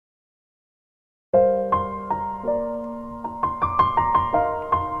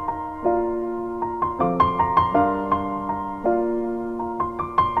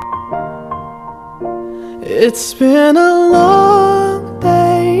It's been a long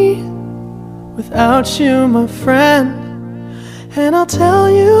day without you, my friend, and I'll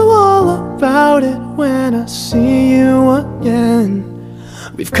tell you all about it when I see you again.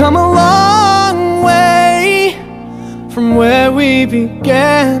 We've come a long way from where we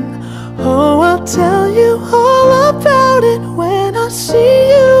began. Oh, I'll tell you all about it when I see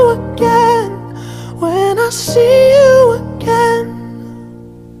you again. When I see you again.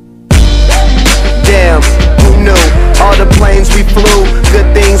 Damn, who knew? All the planes we flew,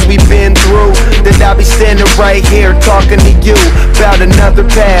 good things we've been through. That I'll be standing right here talking to you about another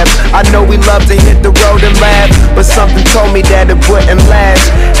path. I know we love to hit the road and laugh, but something told me that it wouldn't last.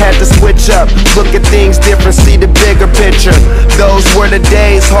 Had to switch up, look at things different, see the bigger picture. Those were the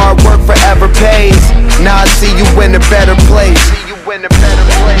days, hard work forever pays. Now I see you in a better place.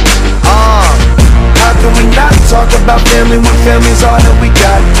 How can we not talk about family when family's all that we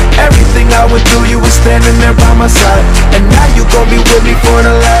got? Everything I went through, you were standing there by my side, and now you gon' be with me for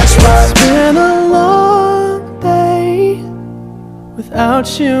the last ride. It's been a long day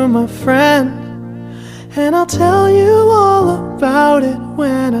without you, my friend, and I'll tell you all about it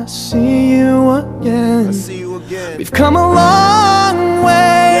when I see you again. We've come a long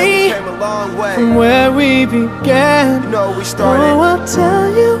way, from where we began. You know we started. Oh, I'll tell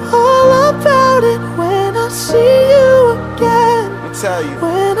you all about it when I see you again. Let me tell you.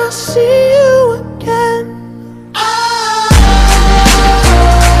 When I see you again.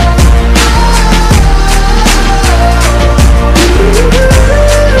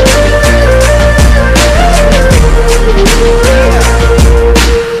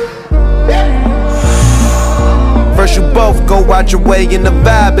 First you both go out your way and the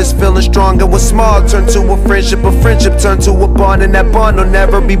vibe is feeling stronger. What's small turn to a friendship turn to a bond, and that bond will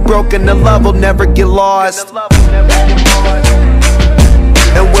never be broken. The love will never get lost.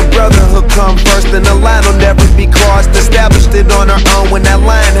 And when brotherhood come first, then the line will never be crossed. Established it on our own when that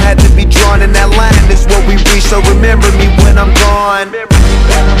line had to be drawn, and that line is what we reach. So remember me when I'm gone.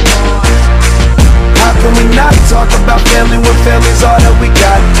 How can we not talk about family when family's all that we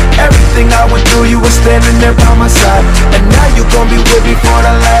got? Everything I went through, you were standing there by my side, and now you gon' be with me for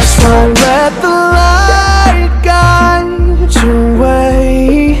the last ride. So let the light guide your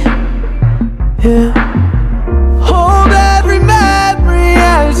way, yeah. Hold every memory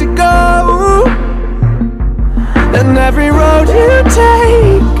as you go, and every road you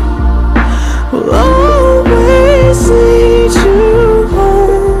take will always lead you home.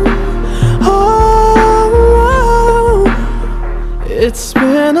 It's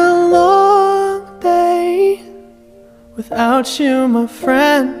been a long day without you, my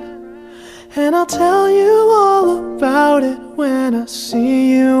friend, and I'll tell you all about it when I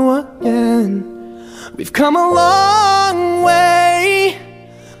see you again. We've come a long way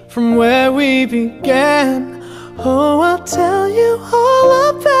from where we began. Oh, I'll tell you all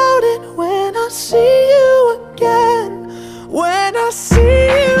about it when I see you